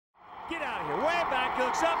Get out of here. Way back,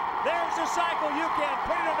 looks up. There's the cycle. You can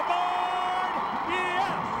put it on the board. Yes!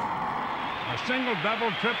 A single,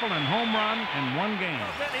 double, triple, and home run in one game.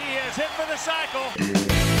 Then he is hit for the cycle.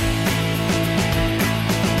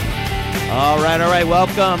 All right.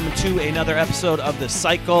 Welcome to another episode of The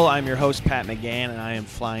Cycle. I'm your host, Pat McGann, and I am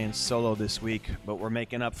flying solo this week, but we're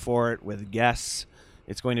making up for it with guests.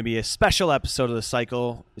 It's going to be a special episode of The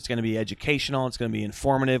Cycle. It's going to be educational. It's going to be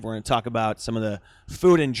informative. We're going to talk about some of the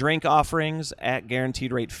food and drink offerings at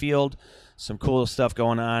Guaranteed Rate Field. Some cool stuff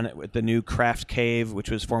going on with the new Craft Kave,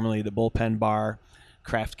 which was formerly the Bullpen Bar.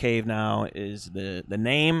 Craft Kave now is the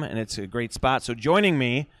name, and it's a great spot. So joining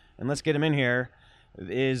me, and let's get him in here,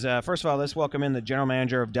 is, first of all, let's welcome in the general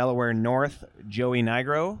manager of Delaware North, Joey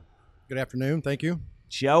Nigro. Good afternoon. Thank you.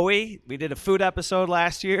 Joey, we did a food episode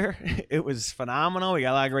last year. It was phenomenal. We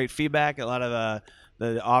got a lot of great feedback. A lot of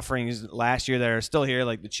the offerings last year that are still here,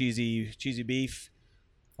 like the cheesy beef.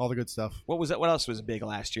 All the good stuff. What else was big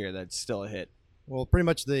last year that's still a hit? Well, pretty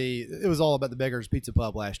much it was all about the Beggar's Pizza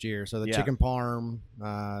Pub last year. So the chicken parm,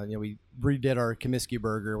 we redid our Comiskey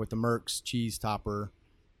burger with the Merck's cheese topper.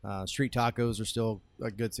 Street tacos are still a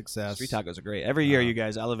good success. Street tacos are great. Every year you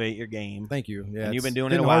guys elevate your game. Thank you. Yeah, and you've been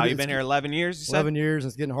doing it a while. You've been here 11 years, you said? 11 years.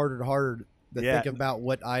 It's getting harder and harder to think about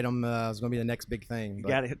what item is going to be the next big thing.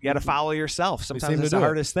 You got to follow yourself. Sometimes it's the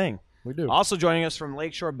hardest thing. We do. Also joining us from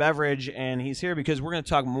Lakeshore Beverage, and he's here because we're going to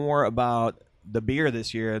talk more about the beer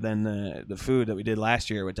this year than the food that we did last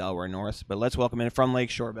year with Delaware North. But let's welcome in from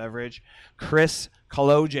Lakeshore Beverage, Chris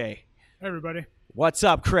Kaloje. Hey, everybody. What's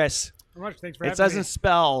up, Chris? Much. Thanks for having me. It doesn't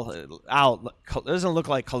spell out. It doesn't look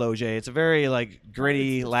like Kaloje. It's a very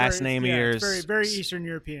gritty last name of yours. It's very Eastern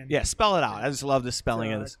European. Yeah, spell it out. I just love the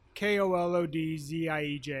spelling of this.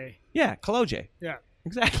 Kolodziej. Yeah, Kaloje. Yeah.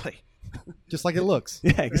 Exactly. Just like it looks.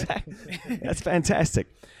 Yeah, exactly. That's fantastic.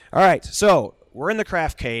 All right, so we're in the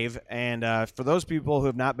Craft Kave, and for those people who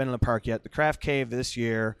have not been in the park yet, the Craft Kave this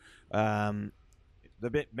year, the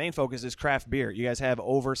main focus is craft beer. You guys have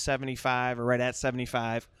over 75 or right at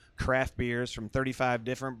 75 craft beers from 35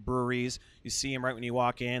 different breweries. You see them right when you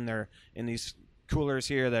walk in. They're in these coolers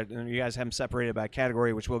here that you guys have them separated by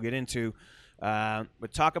category, which we'll get into.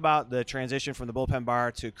 But talk about the transition from the Bullpen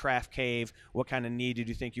Bar to Craft Kave. What kind of need did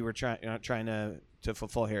you think you were trying to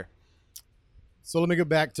fulfill here? So let me go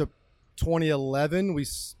back to 2011. We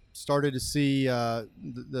started to see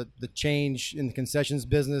the change in the concessions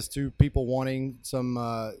business to people wanting some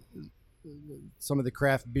of the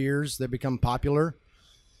craft beers that become popular.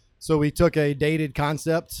 So we took a dated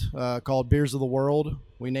concept called Beers of the World.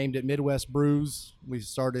 We named it Midwest Brews. We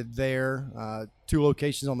started there. 2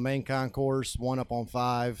 locations on the main concourse, 1 up on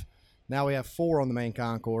 5. Now we have 4 on the main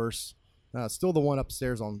concourse. Still the one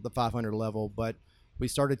upstairs on the 500 level, but we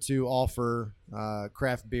started to offer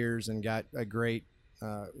craft beers and got a great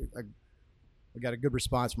we got a good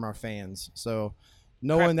response from our fans. So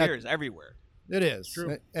knowing craft that beer is everywhere. It is.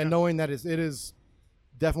 True. And knowing that it is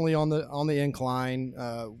definitely on the incline,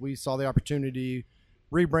 we saw the opportunity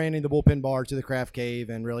rebranding the Bullpen Bar to the Craft Kave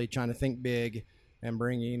and really trying to think big and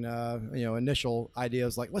bringing initial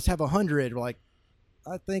ideas like, let's have 100. We're like,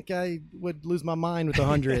 I think I would lose my mind with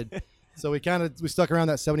 100. So we stuck around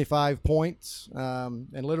that 75 points,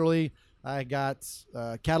 and literally I got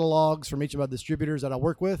catalogs from each of our distributors that I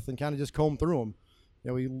work with and kind of just combed through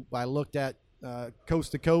them. I looked at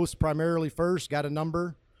coast to coast primarily first, got a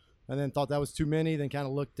number, and then thought that was too many. Then kind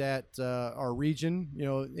of looked at our region,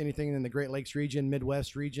 anything in the Great Lakes region,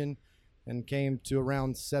 Midwest region, and came to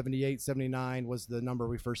around 78, 79 was the number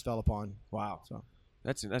we first fell upon. Wow. So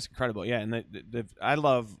that's incredible. Yeah, and I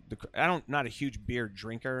love not a huge beer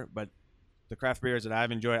drinker, but the craft beers that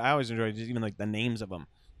I've enjoyed, I always enjoy just even the names of them.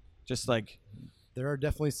 Just there are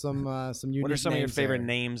definitely some unique. What are some of your favorite there.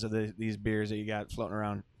 Names of these beers that you got floating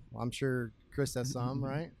around? Well, I'm sure Chris has some,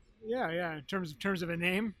 right? Yeah. In terms of a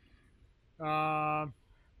name, it's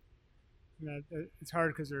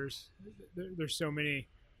hard because there's so many.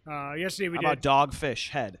 Yesterday we How did about Dogfish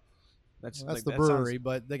Head? That's the brewery,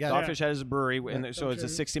 but they got Dogfish Head is a brewery, and so it's a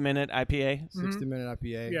 60-minute IPA. 60-minute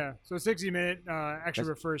IPA. Yeah, so 60-minute actually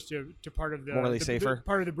refers to part of the morally safer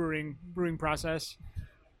part of the brewing process.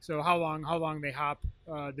 So how long they hop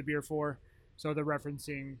the beer for? So they're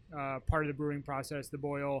referencing part of the brewing process, the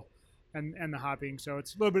boil, and the hopping. So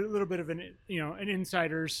it's a little bit of an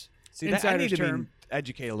insider's I need term. to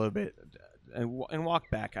educate a little bit and walk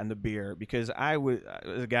back on the beer, because I was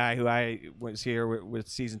a guy who I was here with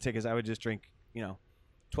season tickets. I would just drink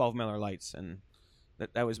 12 Miller Lights, and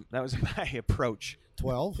that was my approach.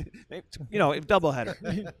 12?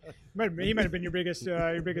 Doubleheader. He might have been your biggest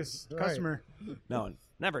customer. No,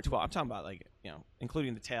 never 12. I'm talking about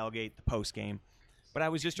including the tailgate, the post game. but I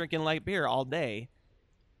was just drinking light beer all day.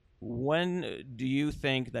 When do you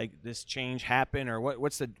think like this change happened, or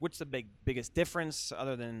what's the biggest difference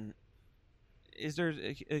other than is there?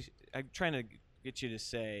 I'm trying to get you to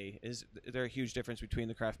say, is there a huge difference between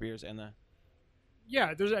the craft beers and the?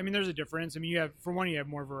 Yeah, there's a difference. I mean, you have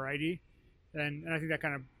more variety, and I think that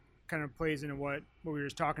kind of plays into what we were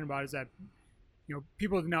just talking about, is that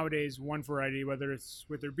people nowadays want variety, whether it's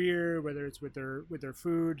with their beer, whether it's with their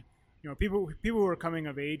food. People who are coming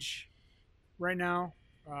of age right now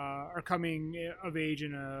are coming of age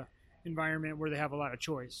in a environment where they have a lot of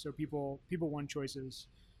choice. So people want choices.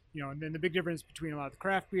 And then the big difference between a lot of the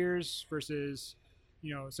craft beers versus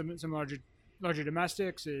some larger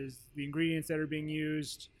domestics is the ingredients that are being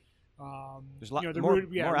used. There's a lot the more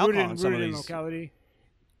alcohol in some of rooted in these. locality.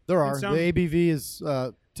 There are. some- The ABV is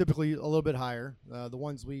typically a little bit higher. The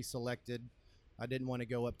ones we selected, I didn't want to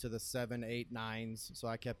go up to the 7, 8, 9s, so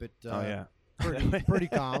I kept it pretty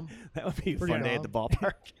calm. That would be a Pretty fun day at the calm.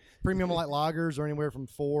 ballpark. Premium light lagers are anywhere from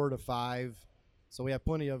 4 to 5, so we have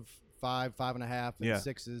plenty of 5, 5.5, and Yeah.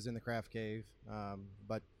 6s in the Craft Cave.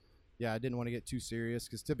 But yeah, I didn't want to get too serious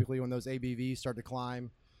because typically when those ABVs start to climb,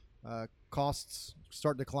 costs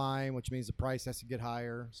start to climb, which means the price has to get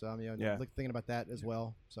higher. So I'm thinking about that as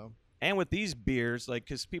well. So And with these beers, like,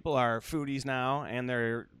 because people are foodies now, and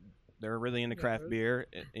they're really into craft beer.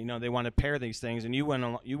 They want to pair these things, and you went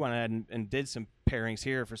ahead and did some pairings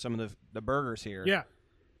here for some of the burgers here. Yeah.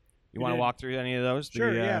 You want to walk through any of those?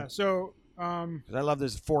 Sure. Yeah. So. 'Cause I love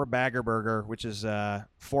this 4-bagger burger, which is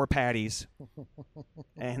 4 patties,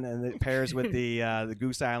 and then it pairs with the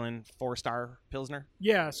Goose Island 4-star Pilsner.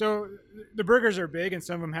 Yeah, so the burgers are big, and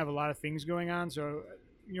some of them have a lot of things going on. So,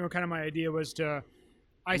 kind of my idea was to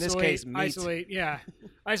isolate, In this case, meat.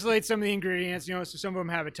 isolate some of the ingredients. So some of them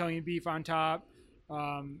have Italian beef on top.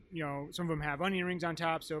 Some of them have onion rings on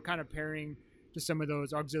top. So kind of pairing to some of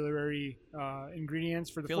those auxiliary ingredients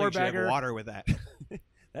for the I feel like you should four-bagger. have water with that.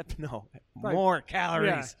 More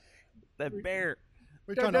calories. Yeah. The bear.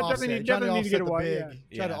 we're trying to offset, definitely need to get a the water,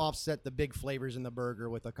 big, try to Yeah. offset the big flavors in the burger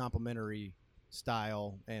with a complementary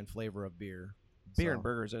style and flavor of beer. Beer So, and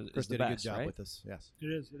burgers is Chris the did a best, good job right? with us. Yes. It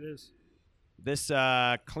is. This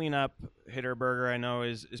cleanup hitter burger I know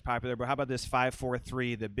is popular, but how about this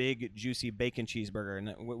 543, the big juicy bacon cheeseburger?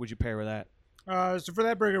 And what would you pair with that? So for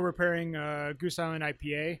that burger, we're pairing Goose Island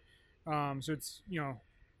IPA. So it's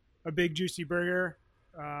a big juicy burger.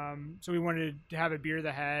 So we wanted to have a beer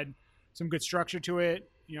that had some good structure to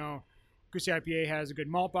it. Goose IPA has a good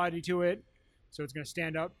malt body to it, so it's going to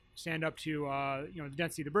stand up to the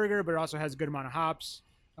density of the burger, but it also has a good amount of hops.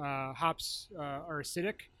 Hops are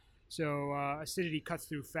acidic, so acidity cuts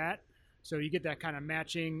through fat, so you get that kind of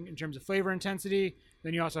matching in terms of flavor intensity.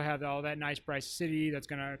 Then you also have all that nice bright acidity that's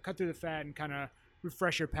going to cut through the fat and kind of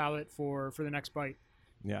refresh your palate for the next bite.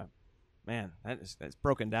 Yeah. Man, that's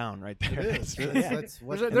broken down right there. It is. That's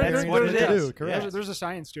what There's what it is. do. Correct. Yeah. There's a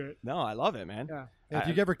science to it. No, I love it, man. Yeah. And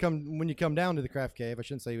if you ever when you come down to the Craft Cave, I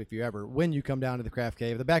shouldn't say if you ever, when you come down to the Craft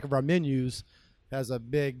Cave, the back of our menus has a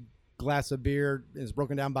big glass of beer. It's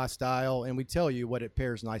broken down by style, and we tell you what it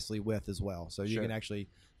pairs nicely with as well. So you Sure. can actually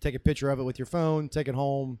take a picture of it with your phone, take it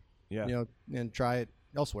home, Yeah. and try it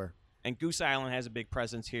elsewhere. And Goose Island has a big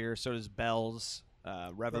presence here. So does Bell's,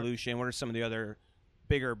 Revolution. What are some of the other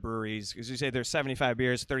bigger breweries? Because you say there's 75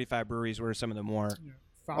 beers, 35 breweries. What are some of the more?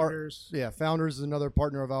 Founders. Founders is another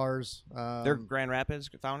partner of ours. They're Grand Rapids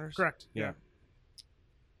Founders? Correct. Yeah.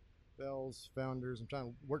 Bell's, Founders. I'm trying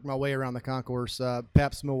to work my way around the concourse.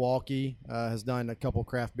 Pabst Milwaukee has done a couple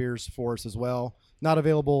craft beers for us as well. Not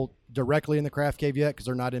available directly in the Craft Cave yet because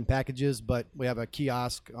they're not in packages, but we have a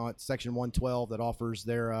kiosk on section 112 that offers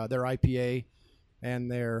their IPA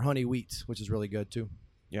and their honey wheat, which is really good too.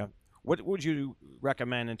 Yeah. What would you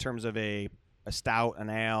recommend in terms of a stout, an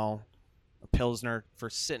ale, a pilsner for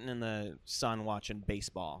sitting in the sun watching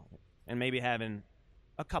baseball and maybe having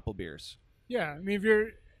a couple beers? Yeah, I mean,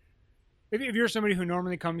 if you're somebody who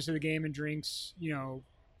normally comes to the game and drinks,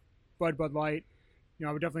 Bud Light,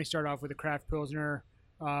 I would definitely start off with a craft pilsner.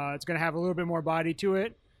 It's going to have a little bit more body to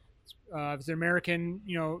it. If it's an American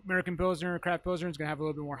pilsner, craft pilsner, it's going to have a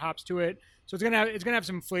little bit more hops to it. So it's going to have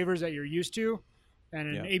some flavors that you're used to,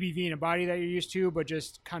 and an ABV and a body that you're used to, but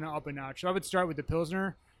just kind of up a notch. So I would start with the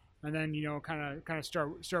pilsner, and then kind of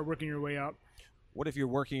start working your way up. What if you're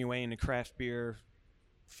working your way into craft beer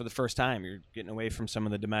for the first time? You're getting away from some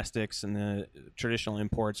of the domestics and the traditional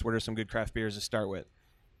imports. What are some good craft beers to start with?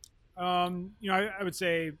 I would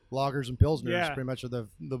say Lagers and pilsners Yeah. pretty much are the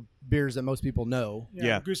beers that most people know.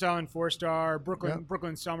 Yeah. Goose Island 4-star, Brooklyn Yep.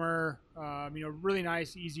 Brooklyn Summer, really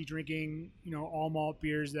nice, easy drinking, all malt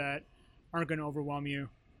beers that aren't going to overwhelm you.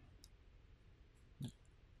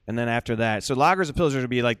 And then after that, so lagers and pilsners would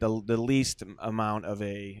be like the least amount of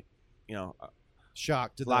a,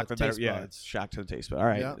 Shock to lack the of a better, taste yeah, buds. shock to the taste bud. All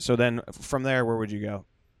right. Yeah. So then from there, where would you go?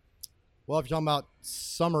 Well, if you're talking about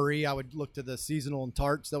summery, I would look to the seasonal and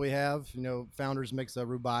tarts that we have. Founders makes a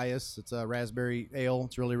Rubaeus. It's a raspberry ale.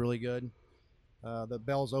 It's really, really good. The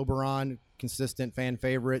Bell's Oberon, consistent fan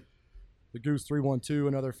favorite. The Goose 312,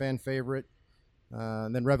 another fan favorite.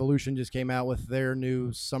 And then Revolution just came out with their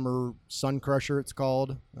new summer Sun Crusher, it's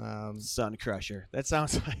called. Sun Crusher. That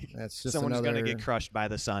sounds like That's just someone's going to another- get crushed by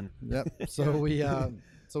the sun. Yep. So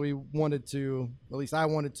we wanted to, at least I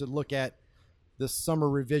wanted to look at the summer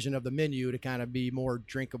revision of the menu to kind of be more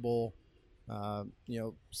drinkable,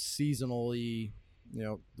 seasonally,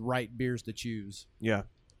 the right beers to choose. Yeah.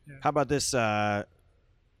 Yeah. How about this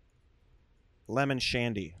lemon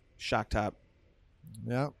shandy shock top?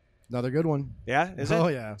 Yeah. Another good one. Yeah, is it? Oh,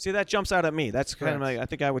 yeah. See, that jumps out at me. That's kind of Correct. like, I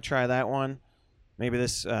think I would try that one. Maybe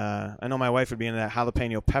this. I know my wife would be into that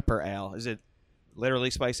jalapeno pepper ale. Is it literally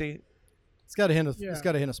spicy? It's got a hint of Yeah. it's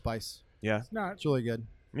got a hint of spice. Yeah. It's not. It's really good.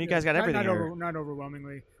 I mean, you guys got everything here. Not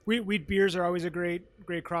overwhelmingly. Wheat beers are always a great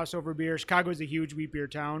crossover beer. Chicago is a huge wheat beer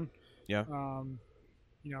town. Yeah.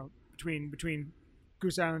 Between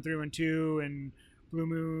Goose Island 312 and Blue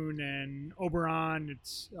Moon and Oberon,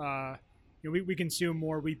 it's we consume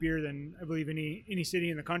more wheat beer than I believe any city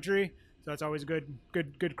in the country. So that's always a good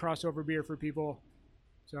crossover beer for people.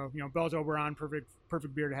 So Bell's Oberon,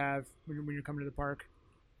 perfect beer to have when you're coming to the park.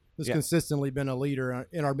 It's Yeah. consistently been a leader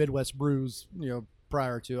in our Midwest brews,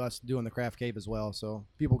 prior to us doing the Craft Cave as well. So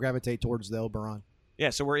people gravitate towards the Oberon. Yeah,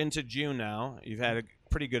 so we're into June now. You've had a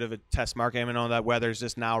pretty good of a test market. I know that weather's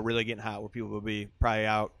just now really getting hot where people will be probably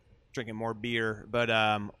out drinking more beer. But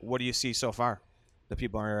what do you see so far that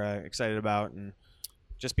people are excited about? And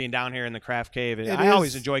just being down here in the Craft Cave, I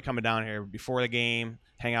always enjoy coming down here before the game,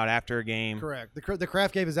 hang out after a game. Correct. The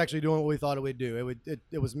Craft Cave is actually doing what we thought it would do.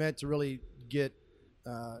 It was meant to really get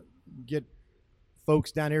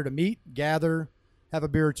folks down here to meet, gather, have a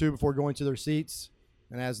beer or two before going to their seats.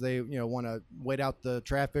 And as they, want to wait out the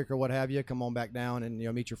traffic or what have you, come on back down and,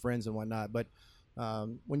 meet your friends and whatnot. But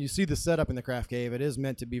when you see the setup in the Craft Cave, it is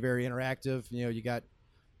meant to be very interactive. You got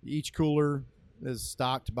each cooler is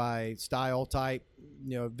stocked by style type,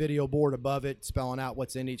 video board above it spelling out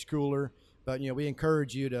what's in each cooler. But, we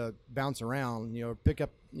encourage you to bounce around, pick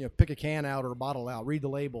a can out or a bottle out, read the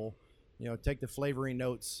label, take the flavoring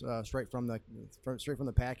notes straight from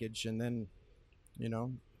the package, and then,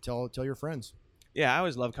 tell your friends. Yeah, I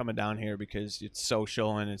always love coming down here because it's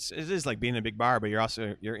social and it is like being in a big bar, but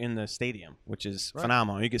you're in the stadium, which is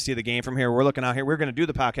phenomenal. You can see the game from here. We're looking out here. We're going to do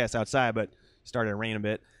the podcast outside, but it started to rain a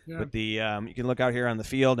bit. Yeah. But you can look out here on the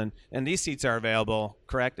field, and these seats are available.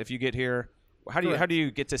 Correct? If you get here, how do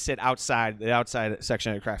you get to sit outside the outside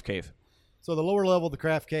section of the Craft Cave? So the lower level of the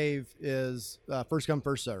Craft Cave is first come,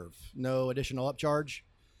 first serve. No additional upcharge.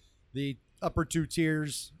 The upper two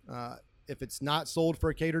tiers, if it's not sold for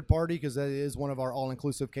a catered party, because that is one of our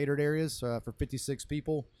all-inclusive catered areas for 56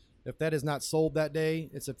 people, if that is not sold that day,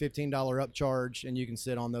 it's a $15 upcharge, and you can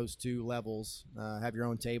sit on those two levels, have your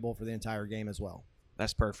own table for the entire game as well.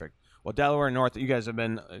 That's perfect. Well, Delaware North, you guys have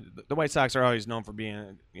been the White Sox are always known for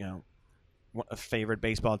being, a favorite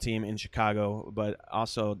baseball team in Chicago, but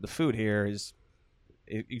also the food here is,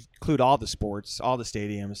 you include all the sports, all the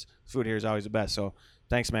stadiums. Food here is always the best. So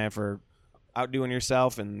thanks, man, for outdoing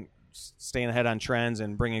yourself and staying ahead on trends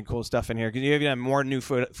and bringing cool stuff in here. Because you even have more new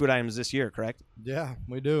food items this year, correct? Yeah,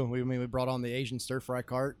 we do. We brought on the Asian stir-fry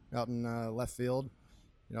cart out in left field.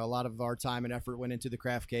 A lot of our time and effort went into the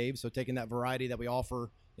Craft Cave. So taking that variety that we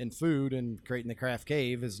offer in food and creating the Craft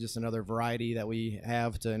Cave is just another variety that we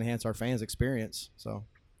have to enhance our fans' experience. So,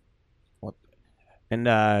 and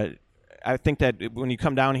I think that when you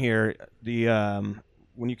come down here,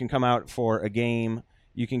 when you can come out for a game,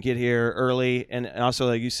 you can get here early, and also,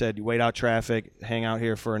 like you said, you wait out traffic, hang out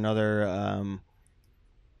here for another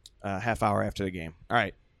half hour after the game. All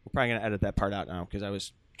right, we're probably gonna edit that part out now because I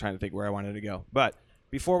was trying to think where I wanted to go. But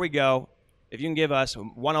before we go, if you can give us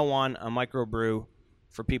 101 on microbrew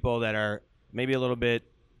for people that are maybe a little bit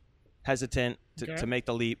hesitant to make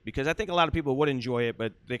the leap, because I think a lot of people would enjoy it,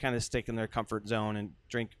 but they kind of stick in their comfort zone and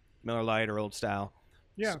drink Miller Lite or Old Style.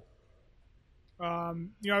 Yeah. I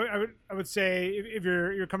would say if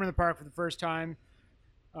you're coming to the park for the first time,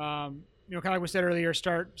 kind of like we said earlier,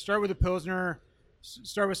 start with a Pilsner,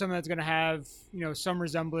 start with something that's going to have, some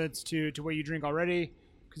resemblance to what you drink already.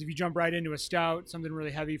 Because if you jump right into a stout, something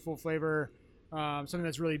really heavy, full flavor, something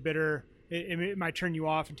that's really bitter, it might turn you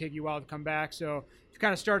off and take you a while to come back. So if you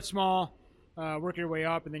kind of start small, work your way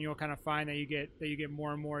up, and then you'll kind of find that you get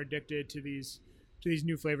more and more addicted to these these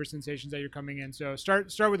new flavor sensations that you're coming in. So start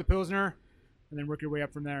with the Pilsner, and then work your way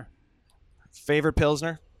up from there. Favorite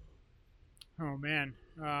Pilsner? Oh man,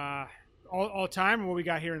 all time, or what we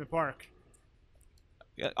got here in the park?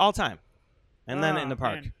 All time, and then in the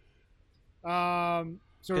park.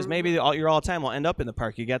 So Because maybe your all time will end up in the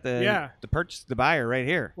park. You got the buyer right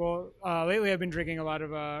here. Well, lately I've been drinking a lot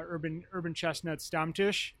of Urban Chestnut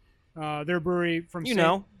Stammtisch. Their brewery from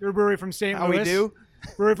their brewery from St. How Louis. we do?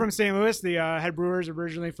 Brewery from St. Louis. The head brewers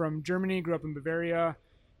originally from Germany, grew up in Bavaria.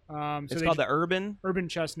 It's called the Urban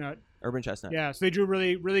Chestnut. Urban Chestnut. Yeah, so they do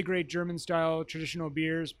really, really great German style traditional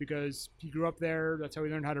beers because he grew up there. That's how he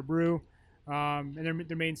learned how to brew. And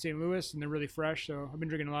they're made in St. Louis, and they're really fresh. So I've been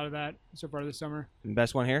drinking a lot of that so far this summer.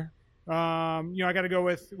 Best one here? I got to go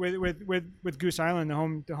with Goose Island,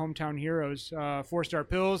 the hometown heroes. 4-star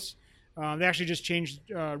pills. They actually just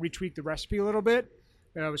retweaked the recipe a little bit.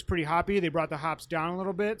 It was pretty hoppy. They brought the hops down a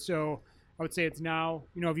little bit, so I would say it's now.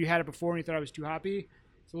 If you had it before and you thought it was too hoppy,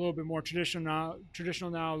 it's a little bit more traditional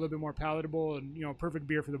now, a little bit more palatable, and perfect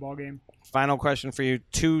beer for the ball game. Final question for you: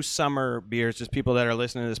 2 summer beers, just people that are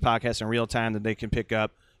listening to this podcast in real time that they can pick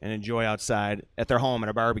up and enjoy outside at their home at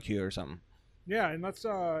a barbecue or something. Yeah, and let's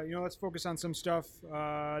focus on some stuff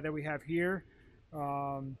that we have here.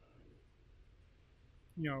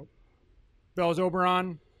 Bell's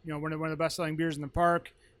Oberon, one of the best-selling beers in the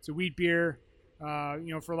park. It's a wheat beer.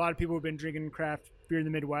 For a lot of people who've been drinking craft beer in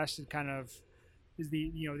the Midwest, it kind of is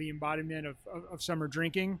the embodiment of summer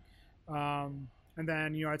drinking. And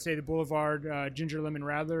then I'd say the Boulevard Ginger Lemon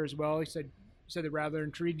Radler as well. You said the Radler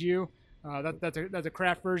intrigued you. That's a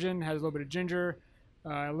craft version. Has a little bit of ginger,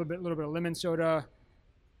 a little bit of lemon soda.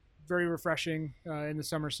 Very refreshing in the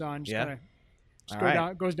summer sun.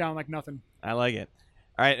 Goes down like nothing. I like it.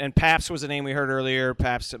 All right, and Pabst was the name we heard earlier.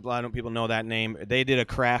 Pabst, a lot of people know that name. They did a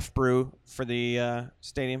craft brew for the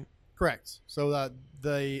stadium. Correct. So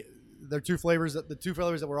their two flavors. The 2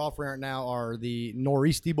 flavors that we're offering right now are the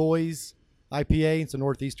Nor'easty Boys IPA. It's a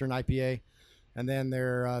northeastern IPA, and then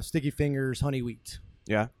their Sticky Fingers Honey Wheat.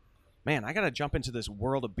 Yeah, man, I gotta jump into this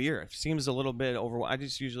world of beer. It seems a little bit I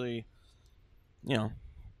just usually,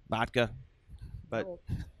 vodka, but.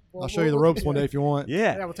 I'll show you the ropes one day if you want.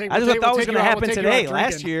 Yeah. We'll I just thought it was going to happen today.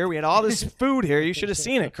 Last Last year, we had all this food here. You should have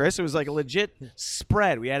seen it, Chris. It was like a legit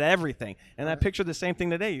spread. We had everything. And I pictured the same thing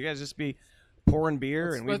today. You guys just be pouring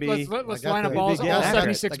beer, and we'd be... Let's line up all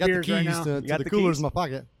 76 beers right now. I got the coolers in my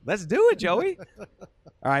pocket. Let's do it, Joey.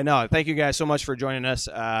 All right, no, thank you guys so much for joining us.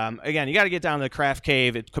 Again, you got to get down to the Craft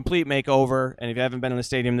Kave. It's complete makeover, and if you haven't been in the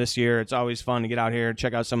stadium this year, it's always fun to get out here and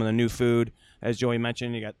check out some of the new food. As Joey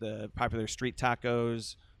mentioned, you got the popular street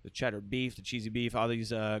tacos, the cheddar beef, the cheesy beef, all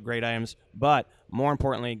these great items. But more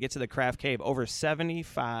importantly, get to the Craft Kave. Over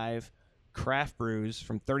 75 craft brews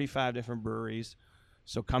from 35 different breweries.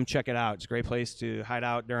 So come check it out. It's a great place to hide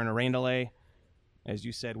out during a rain delay. As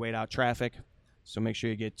you said, wait out traffic. So make sure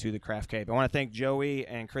you get to the Craft Kave. I want to thank Joey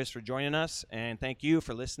and Chris for joining us, and thank you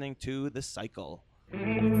for listening to The Cycle.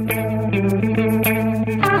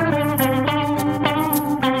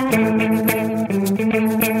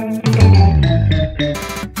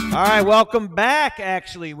 All right, welcome back.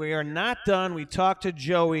 Actually, we are not done. We talked to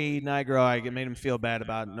Joey Nigro. I made him feel bad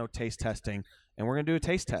about no taste testing, and we're going to do a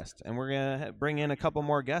taste test, and we're going to bring in a couple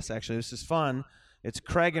more guests, actually. This is fun. It's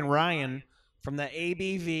Craig and Ryan from the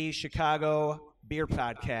ABV Chicago Beer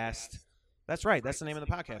Podcast. That's right. That's the name of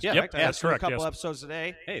the podcast, yeah, correct? Yeah, that's correct. A couple episodes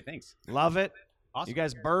today. Hey, thanks. Love it. Awesome. You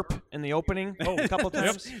guys burp in the opening a couple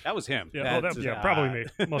times. That was him. Yeah, probably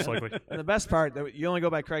me, most likely. And the best part, that you only go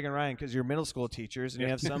by Craig and Ryan because you're middle school teachers and you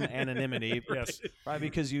have some anonymity. Yes. Probably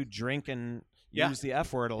because you drink and use the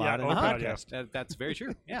F word a lot in the God, podcast. That's very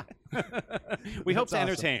true. Yeah. We hope to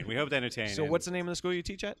entertain. We hope to entertain. So what's the name of the school you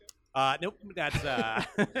teach at? Nope, that's not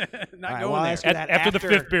right, going well, there. After the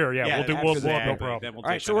 5th beer, we'll have no Then problem. we'll All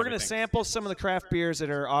right, take so on we're going to everything. sample some of the craft beers that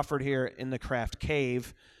are offered here in the Craft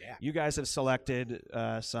Kave. Yeah. You guys have selected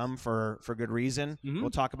some for good reason. Mm-hmm.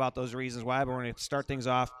 We'll talk about those reasons why, but we're going to start things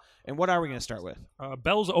off. And what are we going to start with?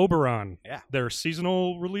 Bell's Oberon. Yeah. Their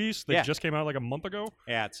seasonal release. They Yeah. just came out like a month ago.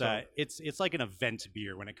 Yeah, it's like an event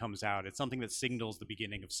beer when it comes out. It's something that signals the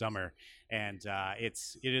beginning of summer, and it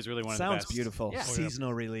is really one of the Sounds best. beautiful. Yeah.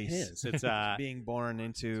 Seasonal release. It is. It's being born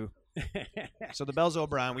into. So the Bell's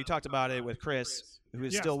Oberon, we talked about it with Chris, who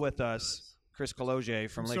is Yes. still with us, Chris Cologe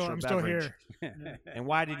from Lakeshore I'm still Beverage. here. And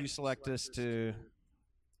why did you select this to?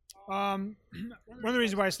 One of the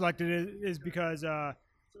reasons why I selected it is because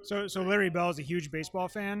so Larry Bell is a huge baseball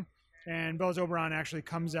fan, and Bell's Oberon actually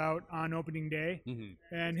comes out on opening day.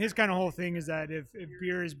 Mm-hmm. And his kind of whole thing is that if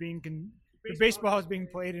beer is if baseball is being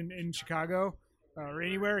played in Chicago or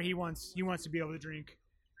anywhere, he wants to be able to drink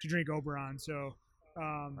Oberon. So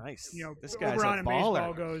Nice. This guy's over a on in baller.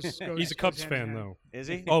 baseball goes He's a goes Cubs hand in fan, hand. though. Is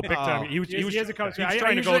he? Oh, big time. He was He is a Cubs fan. He's I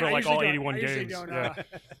trying to go to usually- like I all usually 81 don't- I usually games. don't, Yeah.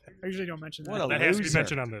 I usually don't mention that. What a That has to be loser.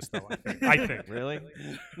 mentioned on this, though. I think. Really?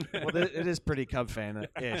 Well, it is pretty Cub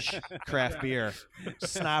fan-ish. Craft beer.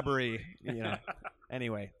 Snobbery,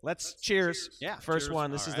 Anyway, let's cheers. Yeah, First cheers.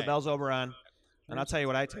 one. This All is the right. Bell's Oberon. And I'll tell you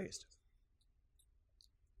what I taste.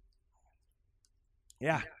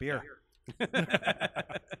 Yeah, beer.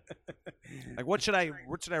 Like, what should I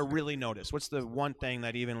really notice? What's the one thing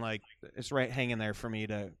that even it's right hanging there for me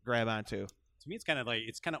to grab onto? To me, it's kind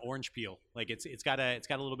of orange peel. Like it's got a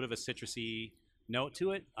little bit of a citrusy note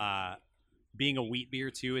to it. Being a wheat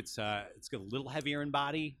beer too, it's got a little heavier in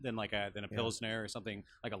body than a pilsner or something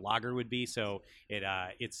like a lager would be. So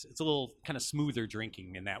it's a little kind of smoother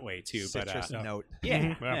drinking in that way too. Citrus note.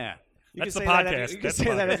 Yeah, Well, yeah. You That's can the say that podcast. you can That's say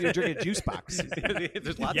the that podcast. if you're drinking a juice box.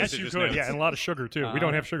 There's lots Yes, of you citrus could. notes. Yeah, and a lot of sugar too. We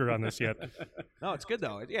don't have sugar on this yet. No, it's good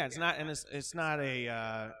though. Yeah, it's not, and it's not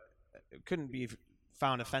a. It couldn't be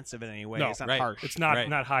found offensive in any way. No, it's not right. harsh. It's not Right.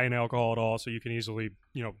 not high in alcohol at all, so you can easily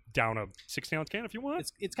down a 16-ounce can if you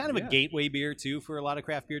want. It's kind of a gateway beer too for a lot of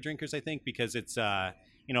craft beer drinkers, I think, because it's a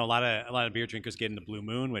lot of beer drinkers get into Blue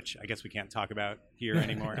Moon, which I guess we can't talk about here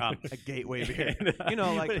anymore. a gateway beer.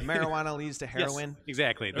 Like marijuana leads to heroin. Yes,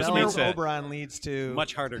 exactly. This Bell's makes a Oberon leads to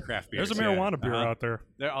much harder craft beer. There's a marijuana beer out there.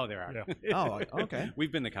 There are. Yeah. Oh, okay.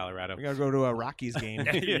 We've been to Colorado. We gotta go to a Rockies game.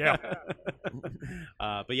 Yeah.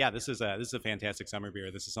 But yeah, this is a fantastic summer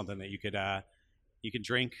beer. This is something that you could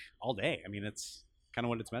drink all day. I mean, it's kind of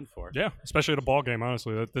what it's meant for. Yeah, especially at a ball game.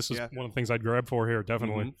 Honestly, this is one of the things I'd grab for here.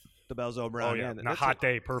 Definitely. The Bell's Oberon. Oh yeah, on a that's hot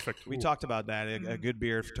day, perfect. We Ooh. talked about that. A good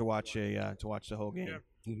beer to watch the whole game.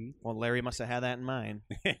 Mhm. Well, Larry must have had that in mind.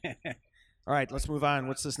 All right, let's move on.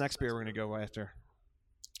 What's this next beer we're gonna go after?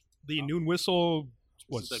 The Noon Whistle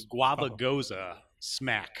was It's the Guava Goza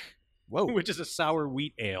Smack, Whoa. which is a sour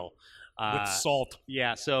wheat ale with salt.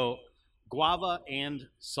 Yeah, so guava and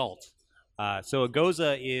salt. So a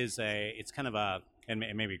goza it's kind of a, and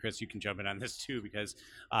maybe Chris, you can jump in on this too, because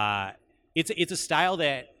it's a style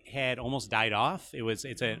that had almost died off.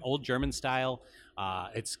 It's an old German style.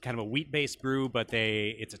 It's kind of a wheat-based brew, but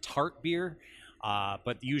it's a tart beer.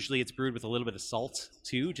 But usually it's brewed with a little bit of salt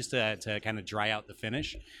too, just to kind of dry out the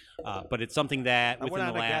finish. But it's something that I within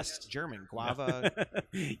went the on a last guess German guava.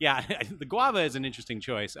 yeah, the guava is an interesting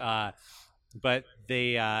choice. But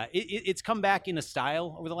it's come back in a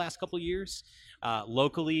style over the last couple of years.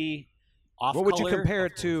 Locally, off. What would you compare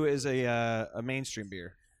it to as a mainstream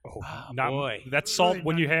beer? Oh, boy. That salt, Really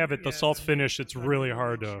when you not- have it, the yeah, salt's it's finished. It's not really really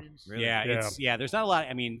hard to. mainstream. Yeah, there's not a lot.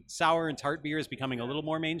 I mean, sour and tart beer is becoming a little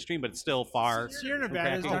more mainstream, but it's still far. Sierra from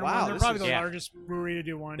Nevada's craft done beer. wow, one. They're this probably is- the yeah. largest brewery to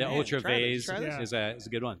do one. The Yeah, Ultra try this, Vase try this. is a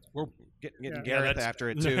good one. We're getting Yeah. Gareth that's- after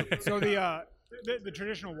it too. So the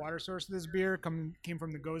traditional water source of this beer came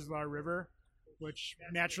from the Gozlar River, which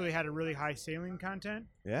naturally had a really high saline content.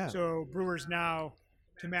 Yeah. So brewers now,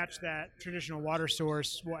 to match that traditional water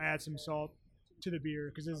source, will add some salt to the beer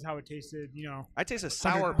because this is how it tasted. I taste a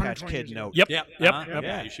Sour 100, Patch 120 Kid years note. Yep. Yep. Yep. Uh-huh.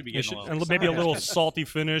 Yeah. You should be It getting should- a little. and maybe a little salty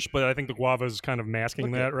finish, but I think the guava is kind of masking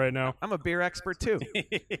Look that at- right now. I'm a beer expert too.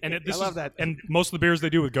 And this I love is, that. And most of the beers they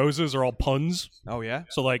do with gozas are all puns. Oh yeah.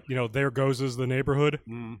 So their gozas the neighborhood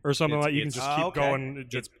or something It's- like. You can it's- just keep okay. going. It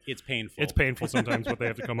just, It's painful. it's painful sometimes what they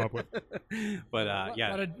have to come up with. But A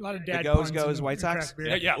yeah, lot of dad Goes puns Goes in White craft Sox?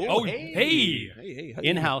 beer. Yeah. Ooh, Oh, hey. Hey.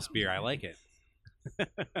 in-house beer. I like it.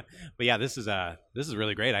 But yeah, this is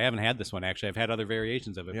really great. I haven't had this one actually. I've had other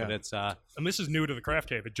variations of it, Yeah. but it's And this is new to the Craft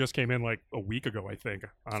Cave. It just came in like a week ago, I think.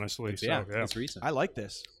 Honestly, it's recent. I like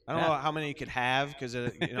this. I don't know how many you could have because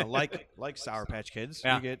like Sour Patch Kids.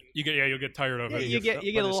 Yeah. You you'll get tired of it. You get but a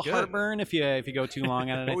it's little good. heartburn if you go too long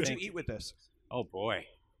on it. What I would you think. eat with this? Oh boy.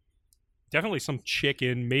 Definitely some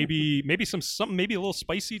chicken, maybe something, maybe a little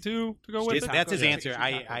spicy too to go with It's- it. that's his Yeah. answer.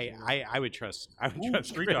 I would trust. I would trust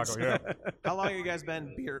street Chris. taco, yeah. How long have you guys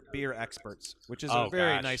been beer experts? Which is Oh, a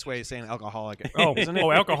very gosh. nice way of saying alcoholic. Oh, isn't it?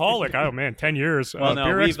 alcoholic. Oh man, 10 years. Well, no,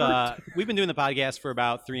 beer we've been doing the podcast for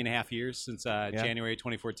about 3.5 years since January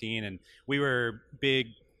 2014, and we were big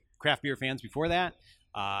craft beer fans before that.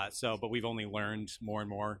 But we've only learned more and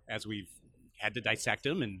more as we've had to dissect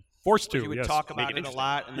them and. forced to. You would yes. talk Make about it a interesting.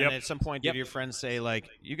 lot, and then Yep. at some point, Yep. did your friends say like,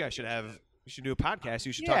 "You guys should do a podcast.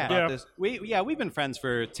 You should Yeah. talk about Yeah. this." We've been friends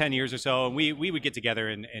for 10 years or so, and we would get together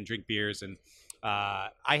and drink beers. And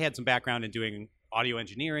I had some background in doing audio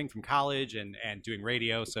engineering from college and doing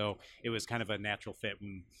radio, so it was kind of a natural fit.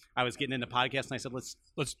 When I was getting into podcasts, and I said, let's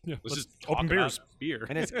just open talk beers. about beer.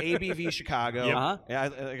 And it's ABV Chicago. Yep. Uh-huh. Yeah,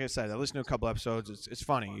 like I said, I listened to a couple episodes. It's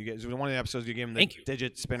funny. You guys, one of the episodes you gave him the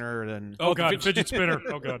digit spinner, and Oh God, fidget spinner.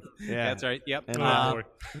 Oh God. yeah, That's right. Yep. And, boy.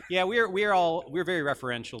 Yeah, we're very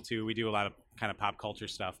referential too. We do a lot of kind of pop culture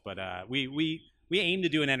stuff, but we aim to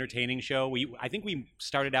do an entertaining show. I think we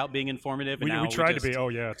started out being informative. And We now tried just, to be. Oh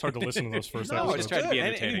yeah, it's hard to listen to those first no, episodes. just tried to be and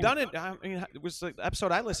entertaining. you've done it. I mean, it was like the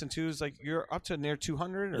episode I listened to is like you're up to near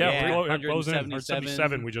 200. Or Yeah, Yeah, we're closing in. 177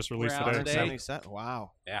 177 we just released we're out today. today. 77.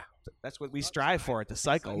 Wow. Yeah. That's what we strive for at the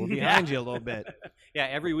cycle. We're behind you a little bit. Yeah,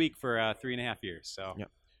 every week for 3.5 years. So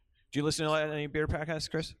Yep. Do you listen to any beer podcasts,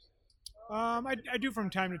 Chris? I do from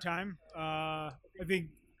time to time. I think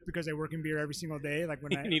because I work in beer every single day, like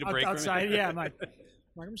when You I need a break from it. outside, yeah,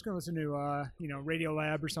 I'm just gonna listen to Radio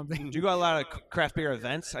Lab or something. Do you go to a lot of craft beer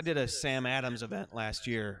events? I did a Sam Adams event last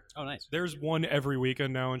year. oh, nice. There's one every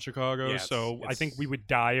weekend now in Chicago, Yeah, so I it's- think we would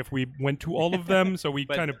die if we went to all of them. So we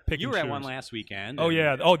But kind of pick you and were at choose. one last weekend. Oh and-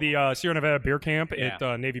 yeah. Oh, the Sierra Nevada Beer Camp Yeah.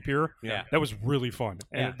 at Navy Pier. Yeah. That was really fun,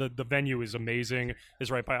 and Yeah. the venue is amazing. It's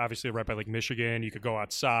right by Lake Michigan. You could go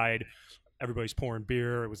outside. Everybody's pouring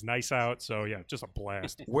beer. It was nice out, so yeah, just a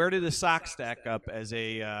blast. Where did the sock stack up as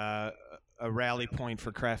a rally point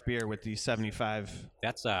for craft beer with the 75?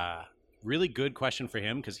 That's a really good question for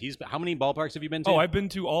him because how many ballparks have you been to? Oh, I've been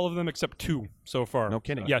to all of them except 2 so far. No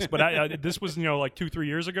kidding. Yes, but this was like 2-3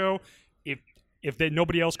 years ago. If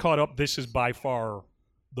nobody else caught up, this is by far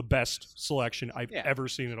the best selection I've ever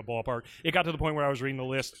seen at a ballpark. It got to the point where I was reading the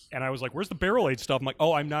list and I was like, "Where's the barrel aged stuff?" I'm like,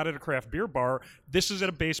 "Oh, I'm not at a craft beer bar. This is at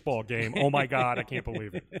a baseball game. Oh my god, I can't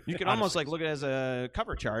believe it." You can almost like look at it as a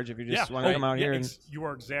cover charge if you just Yeah, want to come out here. you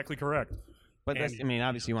are exactly correct. But that's, I mean,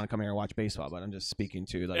 obviously you want to come here and watch baseball, but I'm just speaking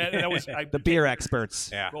to like And that was the beer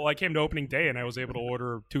experts. Yeah. Well, I came to opening day and I was able to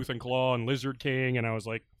order Tooth and Claw and Lizard King, and I was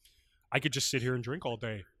like, I could just sit here and drink all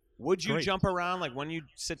day. Would you Great. jump around like when you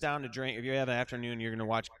sit down to drink? If you have an afternoon, you're going to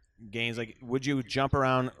watch games. Like, would you jump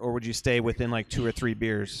around or would you stay within like 2 or 3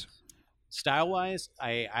 beers? Style-wise,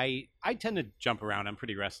 I tend to jump around. I'm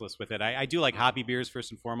pretty restless with it. I do like hoppy beers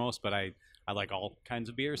first and foremost, but I like all kinds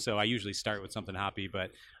of beers, so I usually start with something hoppy.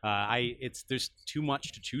 But there's too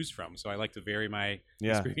much to choose from, so I like to vary my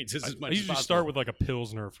experiences as I much as usually possible. start with like a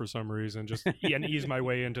Pilsner for some reason, just and ease my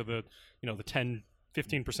way into the the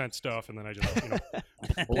 10-15% stuff, and then I just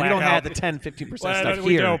Well, we black don't out. have the 10-15% Well, stuff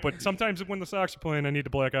we here. don't, but sometimes when the Sox are playing, I need to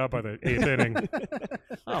black out by the 8th inning.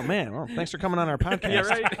 Oh man, well, thanks for coming on our podcast.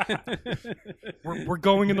 Yeah, right. We're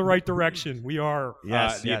going in the right direction. We are.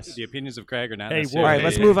 Yes, the, yes. the opinions of Craig are not Hey, All necessarily. right,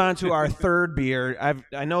 let's move on to our third beer.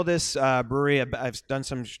 I know this brewery. I've done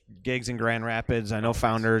some gigs in Grand Rapids. I know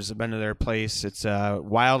founders have been to their place. It's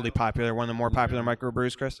wildly popular. One of the more popular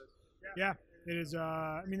microbrews, Chris. Yeah, it is.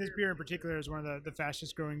 I mean, this beer in particular is one of the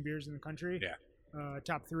fastest growing beers in the country. Yeah.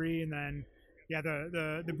 Top 3, and then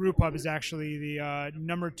the brew pub is actually the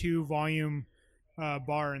number 2 volume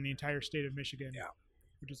bar in the entire state of Michigan. Yeah.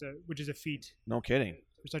 which is a feat No kidding.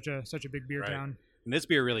 for such a big beer Right. town. And this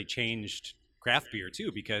beer really changed craft beer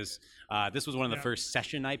too, because this was one of the first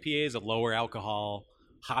session IPAs, a lower alcohol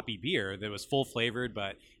hoppy beer that was full flavored,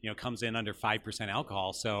 but comes in under 5%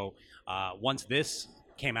 alcohol. So once this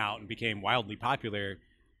came out and became wildly popular,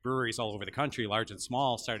 breweries all over the country, large and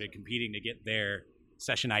small, started competing to get their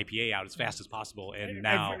session IPA out as fast as possible. And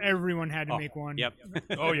now Everyone had to make one. Yep.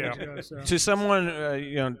 Oh yeah. So. To someone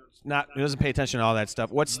not who doesn't pay attention to all that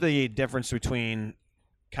stuff, what's the difference between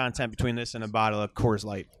content between this and a bottle of Coors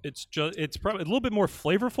Light? It's probably a little bit more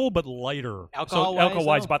flavorful, but lighter. Alcohol-wise, so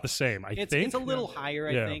alcohol-wise, though? about the same. I think It's a little higher,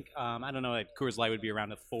 I Yeah. think. I don't know. Like Coors Light would be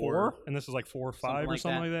around a 4, and this is like 4 or 5 or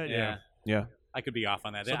something like that. Yeah. Yeah. I could be off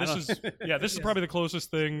on that. So I this don't- is this is probably the closest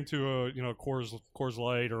thing to Coors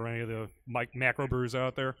Light or any of the macro brews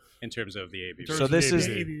out there. in terms of the ABV. So this is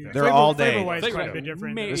ABV. they're all day. Flavor-wise, Flavor- quite a bit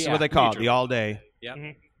different. Maybe- This is Yeah, what they call it, major. the all day Yep.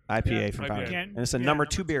 IPA from IPA. Foundry. Can't- And it's the yeah, number no.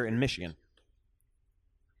 2 beer in Michigan.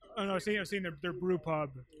 Oh no, I was saying their brew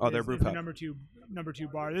pub. Oh, their is brew the pub. number two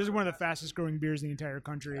bar. This is one of the fastest growing beers in the entire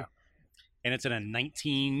country. Yeah. And it's in a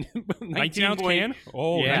 19 19-ounce point- can.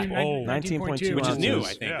 Oh, Yeah. that's- oh. 19.2 which is new,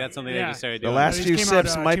 ounces. I think. Yeah. That's something Yeah. they just started The doing. last It few just came out,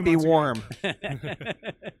 sips 2 might be months ago. warm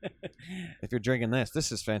if you're drinking this.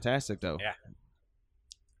 This is fantastic, though. Yeah.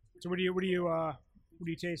 So what do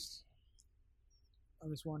you taste on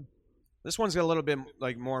this one? This one's got a little bit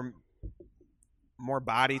like more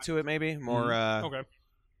body to it, maybe more. Okay.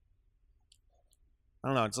 I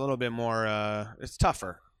don't know. It's a little bit more. It's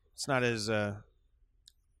tougher. It's not as.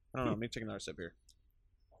 I don't know. Let me take another sip here.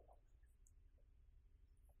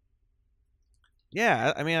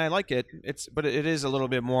 Yeah, I mean, I like it. But it is a little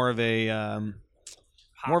bit more of a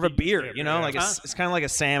more of a hoppy beer, flavor, you know, yeah. like it's kind of like a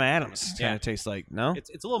Sam Adams kind Yeah. of tastes like. No, It's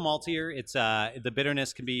a little maltier. It's the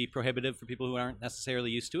bitterness can be prohibitive for people who aren't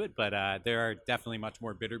necessarily used to it, but there are definitely much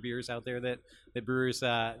more bitter beers out there that brewers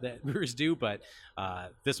do. But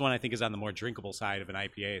this one I think is on the more drinkable side of an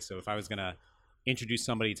IPA. So if I was gonna introduce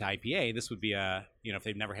somebody to IPA, this would be if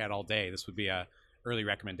they've never had all day, this would be a early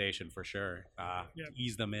recommendation for sure. To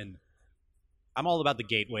ease them in. I'm all about the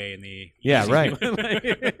gateway and the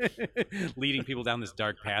leading people down this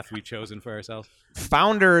dark path we've chosen for ourselves.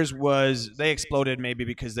 Founders they exploded maybe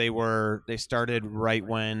because they started right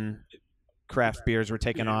when craft beers were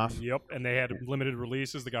taking off. Yep, and they had limited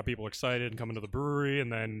releases that got people excited and coming to the brewery, and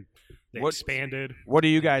then they What- expanded. What do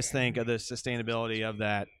you guys think of the sustainability of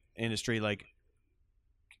that industry? Like,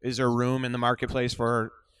 is there room in the marketplace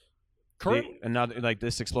for another like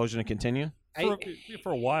this explosion to continue?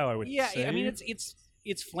 For a while, I would Yeah, say. I mean it's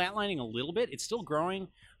flatlining a little bit. It's still growing.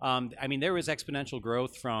 I mean there was exponential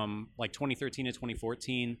growth from like 2013 to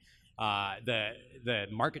 2014. The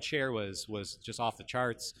market share was just off the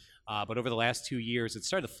charts. But over the last 2 years, it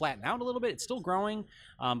started to flatten out a little bit. It's still growing,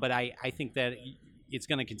 but I think that it's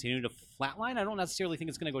going to continue to flatline. I don't necessarily think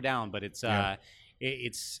it's going to go down, but it's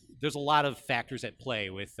there's a lot of factors at play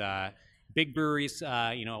with. Big breweries,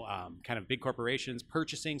 kind of big corporations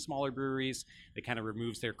purchasing smaller breweries. That kind of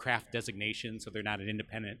removes their craft designation, so they're not an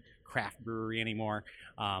independent craft brewery anymore.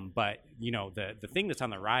 But the thing that's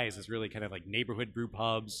on the rise is really kind of like neighborhood brew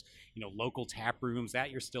pubs, local tap rooms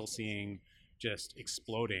that you're still seeing just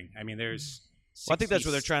exploding. I mean, there's. Well, I think that's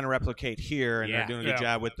what they're trying to replicate here, and they're doing a good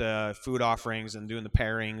job with the food offerings and doing the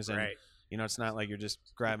pairings, and it's not like you're just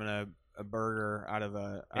grabbing a burger out of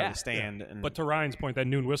a stand. Yeah. And but to Ryan's point, that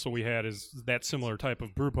Noon Whistle we had is that similar type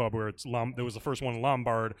of brew pub where there was the first one in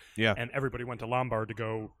Lombard, and everybody went to Lombard to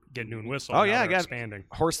go get Noon Whistle. Oh yeah, I got expanding.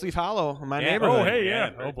 Horseleaf Hollow in my Yeah. neighborhood. Oh hey,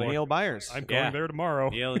 yeah. Oh boy, Neil Byers. I'm going there tomorrow.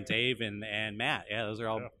 Neil and Dave and Matt. Yeah, those are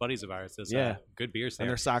all buddies of ours. Those, good beers there. And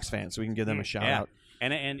they're Sox fans, so we can give them a shout out.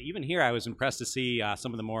 And even here, I was impressed to see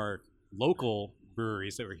some of the more local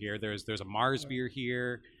breweries that were here. There's a Mars beer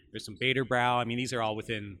here. There's some Bader Brow. I mean, these are all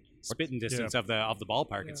within spitting distance of the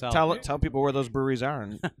ballpark itself. Tell people where those breweries are.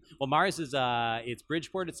 Well, Mars is it's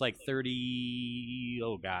Bridgeport. It's like 30.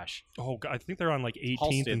 Oh gosh. Oh, I think they're on like 18th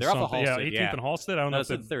Halsted. and They're off of something. Halsted, Yeah, 18th and Halsted. I don't know it's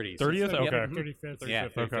if the 30th. 30th. Okay. 35th. Yeah,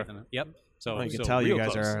 35th, okay. Yep. So Well, you can so tell you real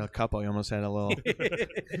guys close. are a couple. You almost had a little.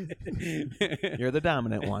 You're the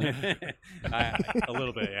dominant one. A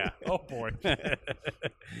little bit, yeah. Oh boy.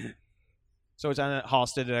 So it's on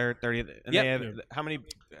Halsted there, 30th. And Yep. they have how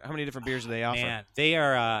many different beers do they offer? Man, they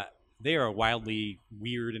are a wildly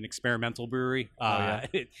weird and experimental brewery.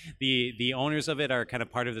 The owners of it are kind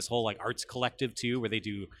of part of this whole like arts collective too, where they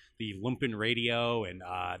do the Lumpen Radio, and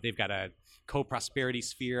they've got a co-prosperity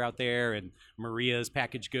sphere out there, and Maria's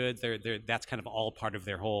packaged goods. That's kind of all part of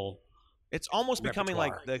their whole. It's almost becoming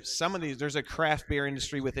like some of these. There's a craft beer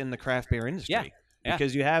industry within the craft beer industry. Yeah.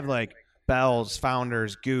 Because you have like Bell's,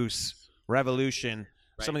 Founders, Goose, Revolution.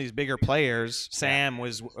 Some of these bigger players. Sam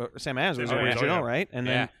Adams was original, right?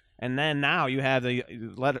 And then now you have the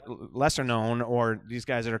lesser known or these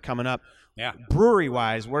guys that are coming up. Yeah. Brewery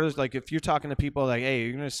wise, whereas like if you're talking to people like, hey,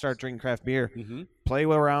 you're gonna start drinking craft beer, play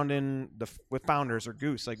around with Founders or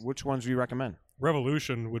Goose. Like, which ones do you recommend?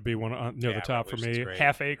 Revolution would be one near the top for me. Great.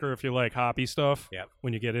 Half Acre if you like hoppy stuff. Yep.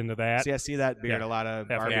 When you get into that. See, I see that beer at a lot of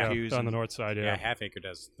barbecues on the north side. Yeah, Half Acre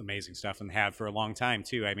does amazing stuff and have for a long time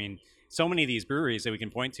too. I mean, so many of these breweries that we can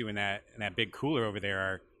point to in that big cooler over there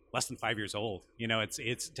are less than 5 years old.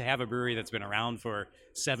 It's to have a brewery that's been around for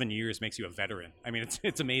 7 years makes you a veteran. I mean,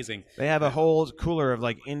 it's amazing. They have a whole cooler of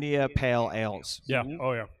like India Pale Ales. Yeah.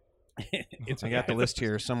 Oh yeah. I got the list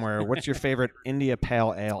here somewhere. What's your favorite India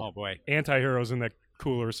Pale Ale? Oh boy. Anti-Hero's in that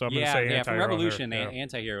cooler, so I'm going to say Anti-Hero. From Revolution, there.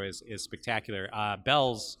 Anti-Hero is spectacular.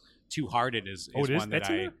 Bell's Two Hearted is one that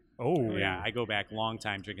I go back a long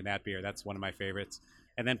time drinking that beer. That's one of my favorites.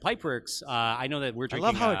 And then Pipeworks, I know that we're drinking. I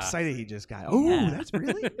love how excited he just got. Oh, that's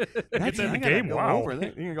really? That's in the game. Wow.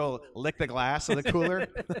 You can go lick the glass of the cooler.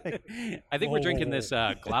 I think we're drinking this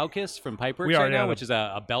Glaucus from Pipeworks now, which is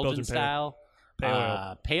a Belgian style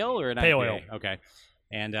pale or an pale IPA. ale. Okay.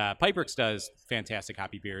 And Pipeworks does fantastic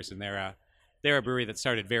hoppy beers, and they're a brewery that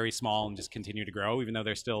started very small and just continue to grow, even though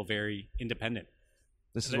they're still very independent.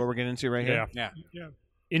 This is what we're getting into right here? Yeah.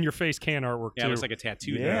 In your face can artwork too. Yeah, it looks like a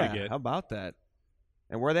tattoo. Yeah, Really good. How about that?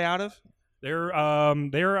 And where are they out of? They're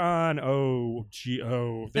on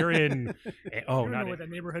OGO. They're in I don't know what that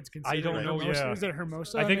neyborhood's considered. I don't know. Hermosa? Yeah. Is it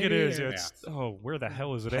Hermosa? I think maybe? it is. Or- It's where the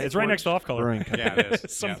hell is it? It's right next to Off Color. Yeah, it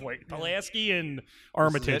is. Some point. Pulaski and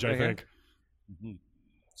Armitage, right I think.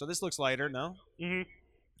 So this looks lighter, no? Mm-hmm.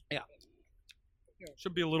 Yeah.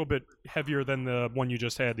 Should be a little bit heavier than the one you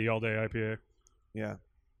just had, the all-day IPA. Yeah.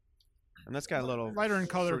 And that's got a little lighter in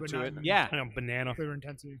color, fruit but to not it. in Yeah. Banana. flavor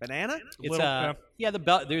intensity. Banana? It's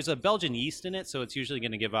Little, there's a Belgian yeast in it, so it's usually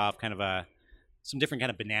going to give off kind of some different kind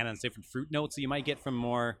of bananas, different fruit notes that you might get from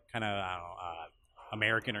more kind of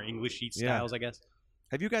American or English yeast styles, I guess.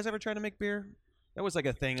 Have you guys ever tried to make beer? That was like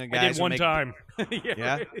a thing. I did one time.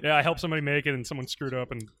 Yeah? Yeah, I helped somebody make it, and someone screwed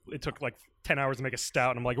up, and it took like 10 hours to make a stout.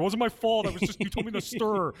 And I'm like, it wasn't my fault. I was just you told me to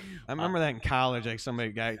stir. I remember that in college. Like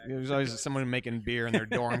there was always someone making beer in their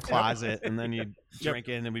dorm closet, and then you'd drink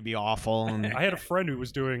it, and it would be awful. And I had a friend who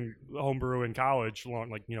was doing homebrew in college,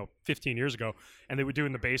 15 years ago, and they would do it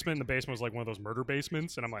in the basement. And the basement was like one of those murder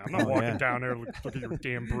basements. And I'm like, I'm not walking down there. Look at your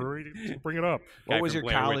damn brewery. Just bring it up. what Guy was from your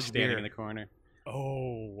Blair Witch college standing beer? in the corner?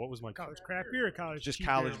 Oh, what was my College craft beer or college? Just cheap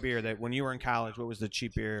college beer? beer. That when you were in college, what was the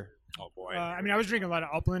cheap beer? Oh boy. I mean, I was drinking a lot of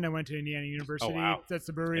Upland. I went to Indiana University. wow. That's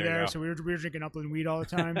the brewery There you there. go. So we were drinking Upland weed all the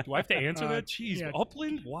time. Do I have to answer that? Jeez, yeah.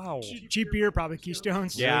 Upland? Wow. Cheap beer, probably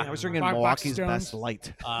Keystones. Yeah. I was drinking Box Milwaukee's Stones. Best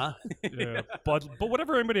Light. Yeah, but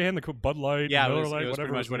whatever anybody had, the Bud Light, Yeah, it Miller was Lite, pretty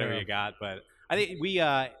whatever much was whatever there. you got. But I think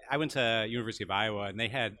I went to University of Iowa, and they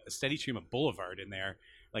had a steady stream of Boulevard in there,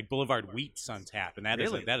 like Boulevard Wheats on tap, and that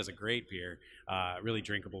is a great beer, really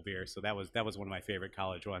drinkable beer. So that was one of my favorite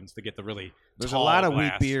college ones to get the really. There's a tall lot of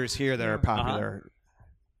glass. wheat beers here that are popular.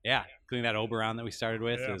 Yeah, including that Oberon that we started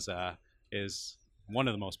with Yeah. is one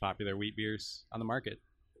of the most popular wheat beers on the market.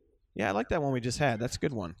 Yeah, I like that one we just had. That's a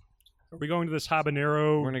good one. Are we going to this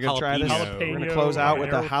habanero? We're gonna go try this. Jalapeno. We're gonna close out with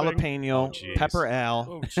a Habanero thing? jalapeno jeez. pepper ale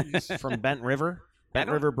Oh, jeez. from Bent River. Bent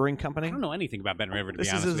don't- River Brewing I Company. don't know anything about Benton River, to This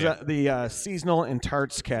be honest is with you. the seasonal and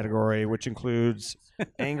tarts category, which includes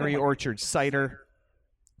Angry Orchard cider,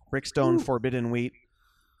 Brickstone Forbidden Wheat,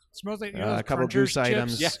 It smells like a couple Crunchers juice chips.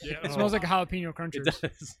 items. Yeah. It smells like a jalapeno crunchers. It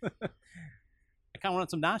does. I kind of want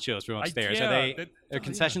some nachos from upstairs. yeah, Are their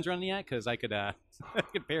concessions running yet? Because I could I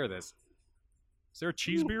could pair this. Is there a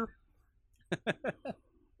cheese beer?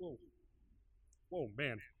 Whoa,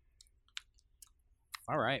 man.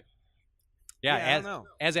 All right. Yeah, I don't know.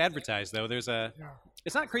 as advertised though, there's a. Yeah.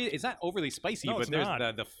 It's not crazy. It's not overly spicy, No, but it's there's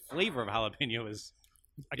not. the flavor of jalapeno is.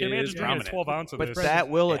 I can It imagine is drinking a prominent. 12 ounce of But this. that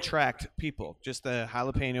will attract people. Just the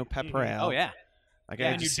jalapeno pepper ale. Oh yeah. Like and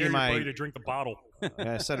I had you to dare see your buddy my. to drink the bottle.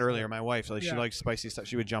 I said earlier, my wife, like she Yeah. likes spicy stuff.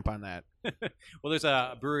 She would jump on that. Well, there's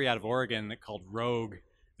a brewery out of Oregon called Rogue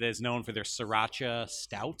that is known for their sriracha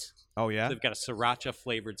stout. Oh yeah. They've got a sriracha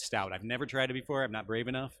flavored stout. I've never tried it before. I'm not brave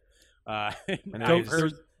enough. And I've I-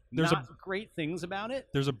 heard there's not great things about it.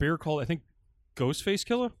 There's a beer called, I think, Ghostface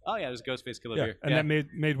Killer? Oh yeah, there's Ghostface Killer Yeah, beer. and that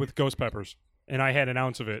made with ghost peppers. And I had an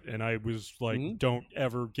ounce of it, and I was like, Mhm. don't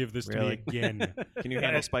ever give this to Really? me again. Can you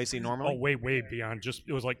handle spicy Oh, normally? way beyond. Just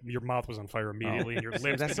it was like your mouth was on fire immediately, and your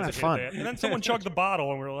lips. That's because not it did fun. that. And then someone chugged the bottle,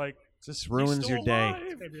 and we're like, This "He's ruins still your day.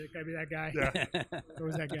 alive." Gotta be that guy. Yeah. Who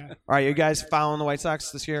was that guy? All right, you guys following the White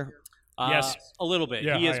Sox this year? Yes. A little bit.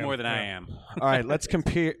 Yeah, he is I am. more than I Yeah. am. All right, let's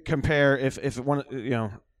compare if one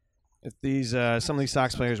if these some of these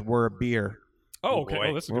Sox players were a beer, Oh, okay. boy.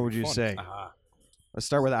 Oh, this is what gonna would be you fun. say? Let's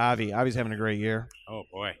start with Avi. Avi's having a great year. Oh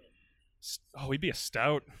boy. Oh, he'd be a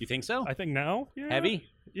stout. You think so? I think now. Yeah. Heavy?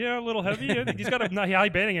 Yeah, a little heavy. I think he's got a high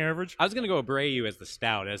batting average. I was gonna go Abreu as the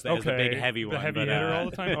stout, as the big heavy one. The heavy but, hitter all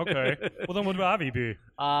the time. Okay. Well, then what would Avi be?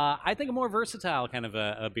 I think a more versatile kind of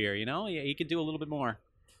a beer. You know, he could do a little bit more.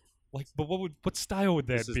 Like, but what style would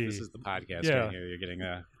that This be? is the podcast Yeah. right here. You're getting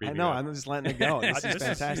a preview I know. of. I'm just letting it go. This is This is-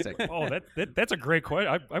 fantastic. Oh, that's a great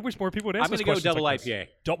question. I wish more people would ask I'm us gonna go questions double like this.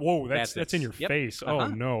 IPA. Whoa, that's That's in your Yep. face. Uh-huh. Oh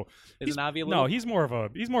no, Isn't Avi a no, little? he's more of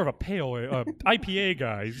a pale IPA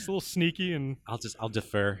guy. He's a little sneaky and I'll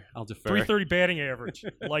defer. 330 batting average.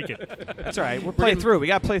 Like it. That's all right. We'll play through. We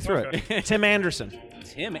got to play through it. Tim Anderson.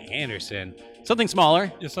 Tim Anderson. Something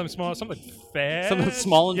smaller. Yeah, something small, something fast. Something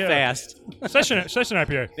small and Yeah. fast. Session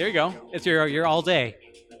IPA. There you go. It's your all day.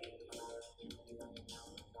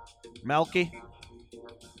 Melky.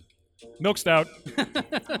 Milk stout.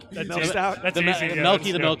 Milk stout. That's The easy. Yeah, Milky that's- the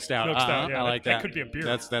yeah. milk stout. Milk stout. Uh-huh. Yeah, I like that. That could be a beer.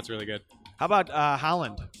 That's really good. How about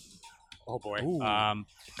Holland? Oh boy. Ooh.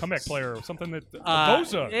 Comeback player. Something that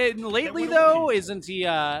Goza. Lately That would though, be- isn't he?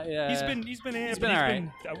 He's been all right.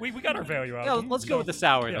 We got our value out. Yeah, of him. let's go with the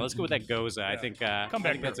sour yeah. though. Let's go with that Goza. I think. I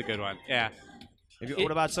Comeback think that's a beer. good one. Yeah.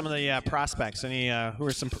 What about some of the prospects? Any who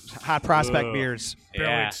are some hot prospect Ugh. beers? Barrel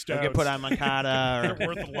Yeah. aged They'll stouts. get put on Mancada They're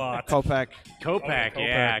or worth a lot. Kopech. Kopak, Oh,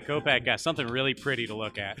 yeah, Kopak got something really pretty to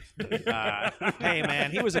look at. Hey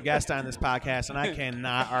man, he was a guest on this podcast, and I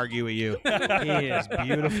cannot argue with you. He is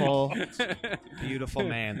beautiful, beautiful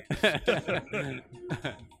man.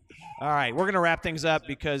 All right, we're going to wrap things up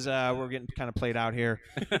because we're getting kind of played out here,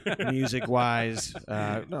 music-wise.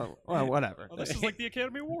 No, well, whatever. Oh, this is like the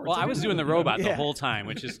Academy Awards. Well, I was doing the robot Yeah. the whole time,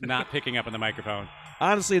 which is not picking up on the microphone.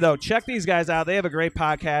 Honestly, though, check these guys out. They have a great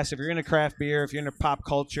podcast. If you're into craft beer, if you're into pop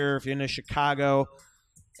culture, if you're into Chicago,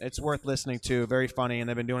 it's worth listening to. Very funny, and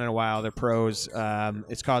they've been doing it a while. They're pros.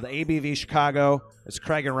 It's called ABV Chicago. It's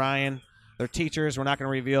Craig and Ryan. They're teachers. We're not going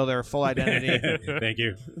to reveal their full identity. Thank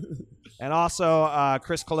you. And also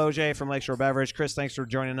Chris Cologe from Lakeshore Beverage. Chris, thanks for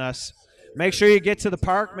joining us. Make sure you get to the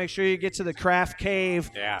park. Make sure you get to the Craft Kave.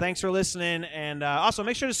 Yeah. Thanks for listening. And also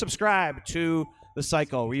make sure to subscribe to The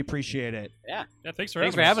Cycle. We appreciate it. Yeah. Yeah, thanks for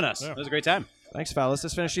having us. Yeah. It was a great time. Thanks, fellas.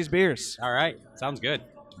 Let's finish these beers. All right. Sounds good.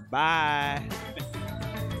 Bye.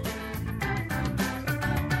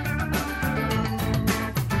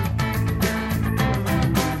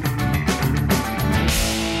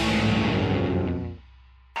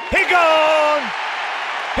 He gone.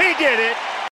 He did it.